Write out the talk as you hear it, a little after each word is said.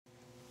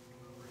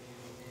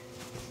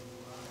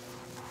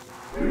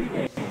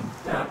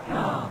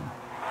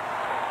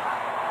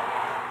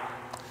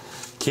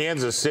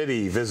Kansas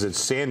City visits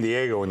San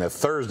Diego in the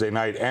Thursday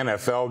night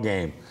NFL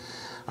game.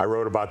 I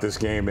wrote about this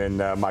game in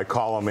my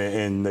column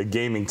in the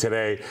Gaming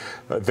Today.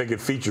 I think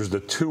it features the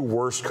two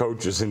worst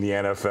coaches in the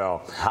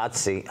NFL. Hot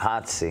seat,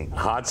 hot seat.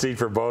 Hot seat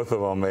for both of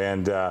them,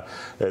 and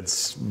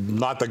it's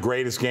not the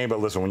greatest game, but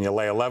listen, when you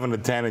lay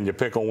 11-10 and you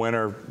pick a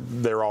winner,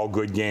 they're all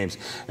good games.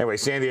 Anyway,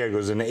 San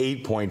Diego's an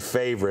 8-point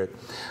favorite.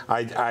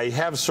 I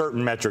have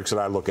certain metrics that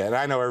I look at, and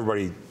I know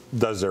everybody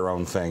does their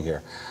own thing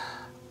here.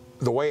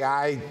 The way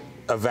I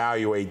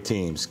evaluate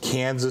teams,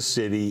 Kansas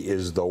City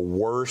is the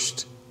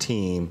worst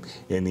team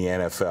in the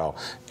NFL.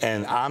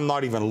 And I'm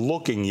not even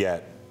looking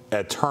yet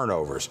at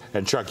turnovers.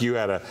 And Chuck, you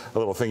had a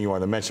little thing you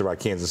wanted to mention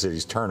about Kansas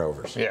City's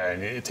turnovers. Yeah,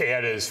 and to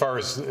add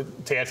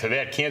to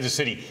that, Kansas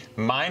City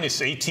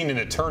minus 18 in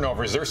the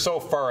turnovers. They're so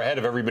far ahead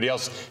of everybody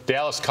else.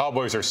 Dallas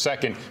Cowboys are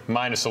second,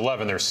 minus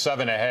 11. They're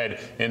 7 ahead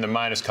in the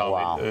minus column.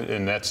 Wow.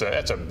 And that's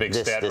a big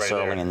stat right there. This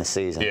early in the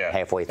season,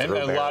 halfway through.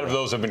 And a lot of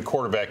those have been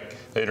quarterback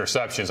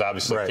interceptions,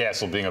 obviously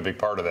Castle being a big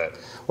part of that.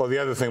 Well, the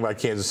other thing about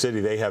Kansas City,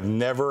 they have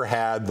never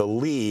had the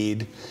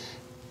lead.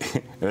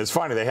 And it's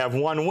funny, they have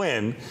one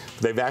win.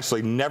 They've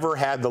actually never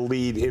had the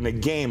lead in a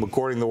game,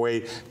 according to the way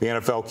the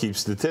NFL keeps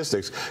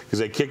statistics, because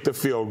they kicked a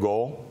field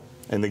goal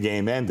and the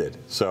game ended.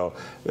 So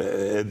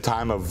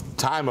time of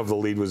the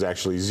lead was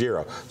actually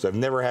 0. So I've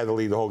never had the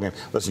lead the whole game.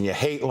 Listen, you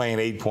hate laying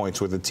 8 points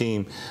with a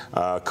team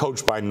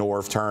coached by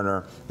Norv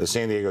Turner. The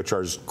San Diego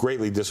Chargers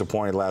greatly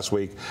disappointed last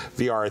week.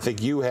 VR, I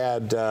think you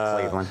had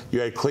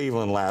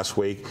Cleveland last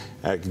week.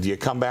 Do you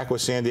come back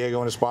with San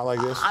Diego in a spot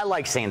like this? I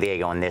like San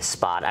Diego in this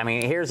spot. I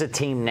mean, here's a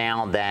team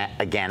now that,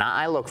 again,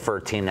 I look for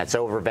a team that's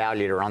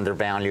overvalued or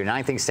undervalued, and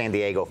I think San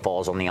Diego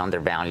falls on the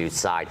undervalued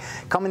side.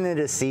 Coming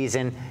into the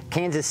season,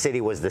 Kansas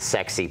City was the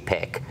sexy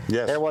pick.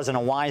 Yes. There wasn't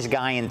a wise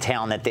guy in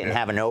town that didn't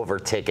have an over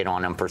ticket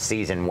on them for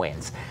season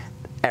wins.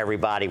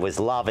 Everybody was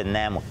loving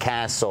them with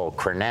Castle,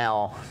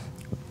 Crennel,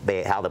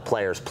 how the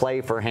players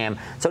play for him.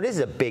 So this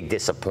is a big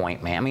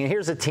disappointment. I mean,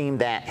 here's a team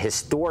that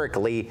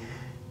historically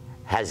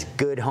has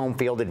good home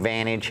field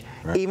advantage.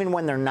 Right. Even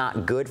when they're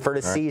not good for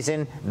the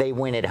season, they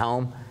win at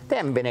home. They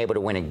haven't been able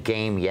to win a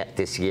game yet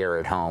this year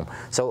at home.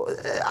 So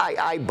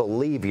I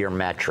believe your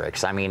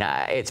metrics. I mean,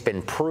 it's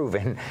been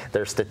proven,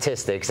 their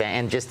statistics,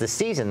 and just the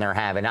season they're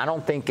having. I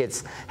don't think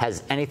it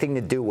has anything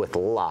to do with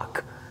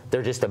luck.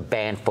 They're just a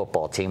bad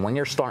football team. When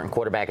your starting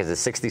quarterback has a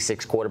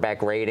 66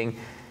 quarterback rating,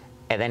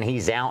 and then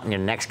he's out and your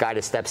next guy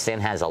that steps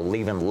in has a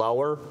even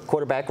lower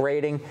quarterback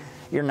rating,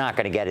 you're not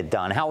going to get it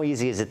done. How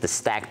easy is it to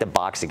stack the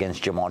box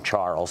against Jamal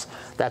Charles?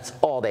 That's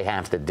all they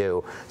have to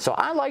do. So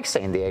I like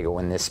San Diego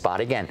in this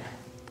spot. Again,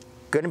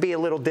 going to be a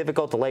little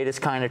difficult to lay this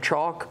kind of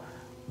chalk,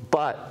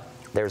 but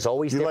there's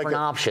always different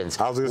options.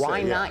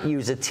 Why not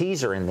use a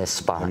teaser in this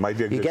spot? It might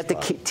be a good You get the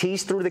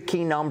tease through the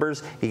key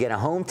numbers. You get a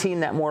home team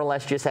that more or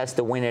less just has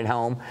to win at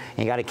home, and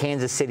you got a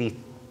Kansas City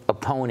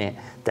opponent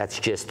that's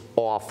just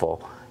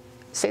awful.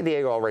 San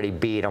Diego already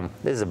beat them.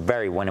 This is a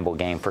very winnable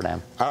game for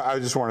them. I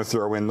just want to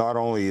throw in, not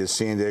only is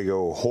San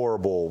Diego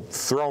horrible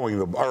throwing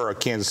the, or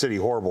Kansas City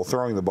horrible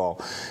throwing the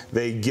ball,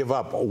 they give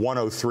up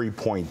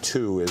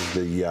 103.2 is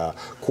the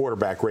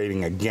quarterback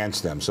rating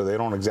against them. So they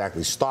don't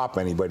exactly stop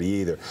anybody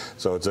either.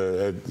 So it's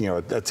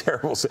a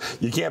terrible.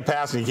 You can't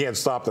pass and you can't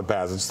stop the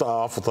pass. It's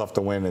awful tough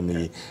to win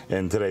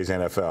in today's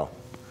NFL.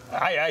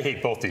 I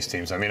hate both these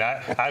teams. I mean,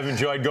 I've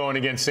enjoyed going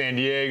against San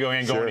Diego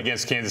and going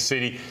against Kansas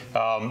City.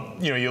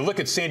 You look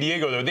at San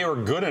Diego, though, they were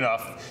good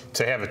enough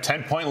to have a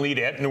 10-point lead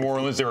at New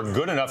Orleans. They were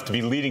good enough to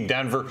be leading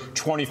Denver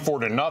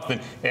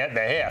 24-0 at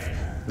the half.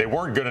 They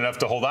weren't good enough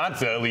to hold on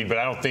to that lead, but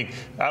I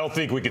don't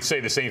think we could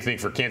say the same thing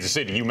for Kansas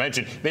City. You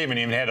mentioned they haven't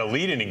even had a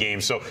lead in a game,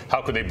 so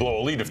how could they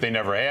blow a lead if they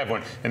never have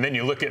one? And then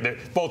you look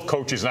at both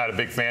coaches, not a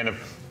big fan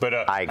of, but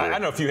I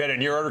don't know if you had it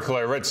in your article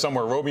I read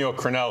somewhere. Romeo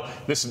Crennel,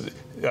 this is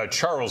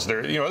Charles.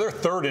 They're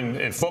third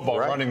in football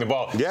running the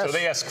ball. Yes. So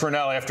they asked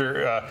Crennel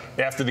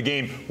after the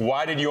game,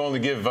 why did you only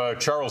give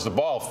Charles the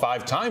ball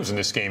 5 times in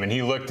this game? And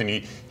he looked and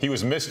he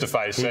was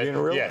mystified. He didn't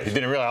realize. He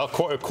didn't realize.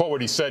 I'll quote what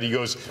he said. He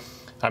goes,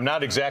 I'm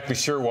not exactly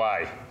sure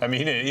why. I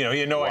mean, he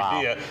had no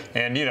idea.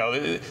 And,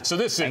 so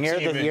this is a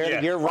team.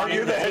 You're running.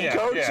 You're the head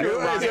coach.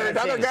 Yeah. Is there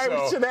another guy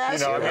we should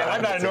ask?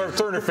 I'm not a Norv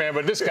Turner fan,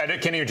 but this guy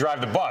can't even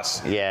drive the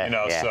bus.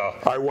 So.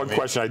 All right, one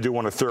question I do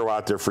want to throw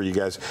out there for you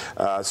guys.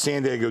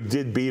 San Diego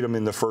did beat them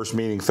in the first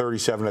meeting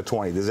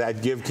 37-20. Does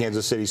that give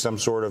Kansas City some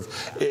sort of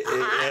advantage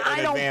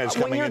coming into game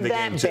 2? When you're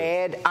that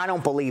bad, I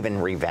don't believe in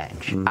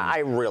revenge. I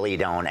really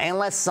don't.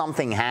 Unless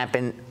something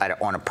happened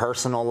on a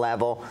personal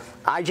level.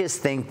 I just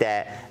think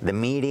that the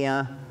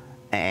media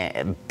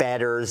and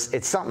bettors,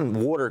 it's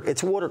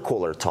water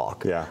cooler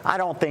talk. Yeah. I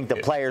don't think the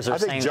players are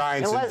saying. I think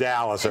Giants and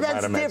Dallas are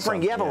That's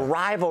different. You have a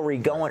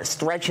rivalry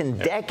stretching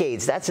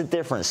decades. That's a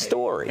different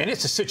story. And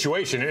it's a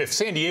situation. If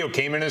San Diego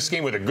came into this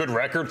game with a good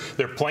record,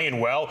 they're playing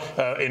well,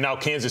 and now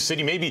Kansas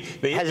City maybe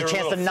they has a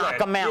chance to knock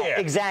them out. Yeah.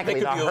 Exactly.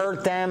 To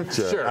hurt them.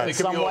 Sure. In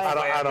some way.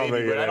 I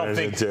don't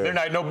think they're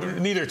not.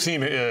 Neither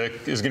team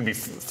is going to be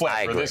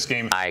flat for this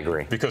game. I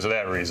agree. Because of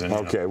that reason.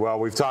 Okay. Well,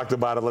 we've talked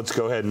about it. Let's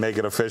go ahead and make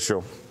it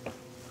official.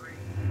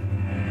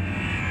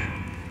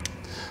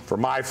 For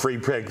my free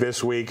pick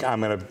this week,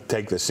 I'm going to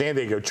take the San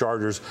Diego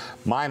Chargers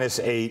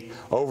 -8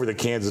 over the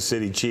Kansas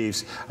City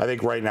Chiefs. I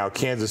think right now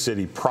Kansas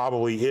City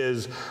probably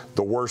is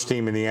the worst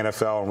team in the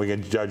NFL, and we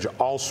can judge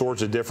all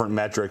sorts of different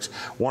metrics.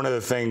 One of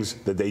the things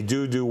that they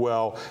do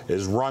well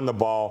is run the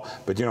ball.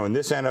 But, you know, in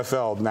this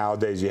NFL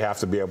nowadays, you have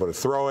to be able to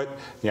throw it.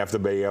 You have to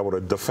be able to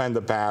defend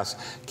the pass.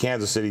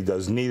 Kansas City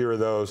does neither of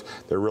those.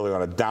 They're really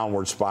on a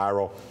downward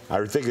spiral.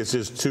 I think it's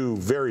just two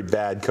very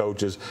bad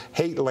coaches.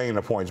 Hate laying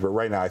the points, but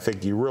right now I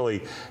think you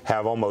really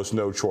have almost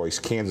no choice.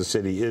 Kansas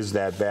City is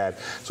that bad.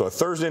 So a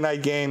Thursday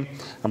night game,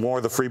 I'm going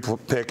with the free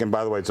pick. And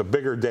by the way, it's a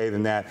bigger day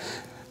than that.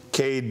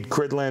 Cade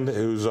Cridland,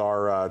 who's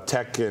our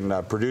tech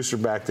and producer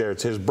back there,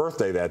 it's his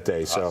birthday that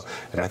day. So,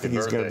 and I think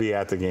he's going to be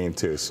at the game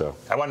too. So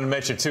I wanted to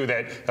mention too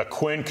that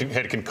Quinn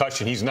had a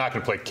concussion. He's not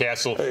going to play.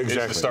 Castle is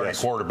the starting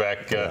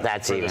quarterback.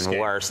 That's even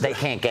worse. They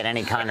can't get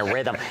any kind of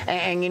rhythm.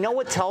 And you know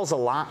what tells a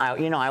lot?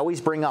 You know, I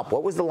always bring up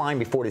what was the line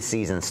before the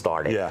season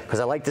started. Yeah. Because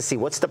I like to see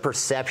what's the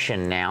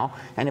perception now,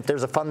 and if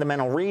there's a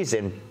fundamental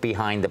reason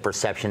behind the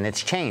perception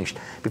that's changed.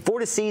 Before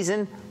the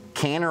season,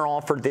 Canner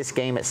offered this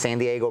game at San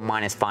Diego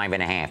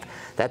 -5.5.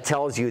 That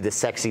tells you the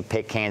sexy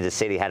pick Kansas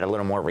City had a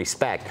little more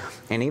respect.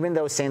 And even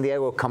though San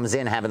Diego comes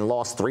in having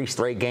lost 3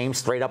 straight games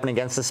straight up and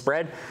against the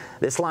spread,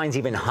 this line's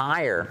even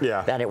higher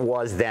than it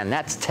was then.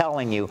 That's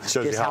telling you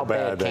just how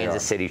bad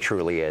Kansas City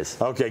truly is.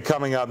 Okay,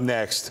 coming up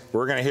next,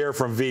 we're going to hear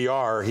from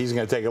VR. He's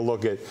going to take a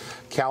look at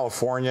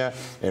California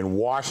and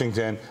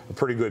Washington, a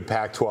pretty good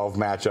Pac-12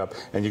 matchup.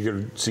 And you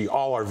can see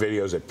all our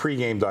videos at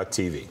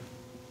pregame.tv.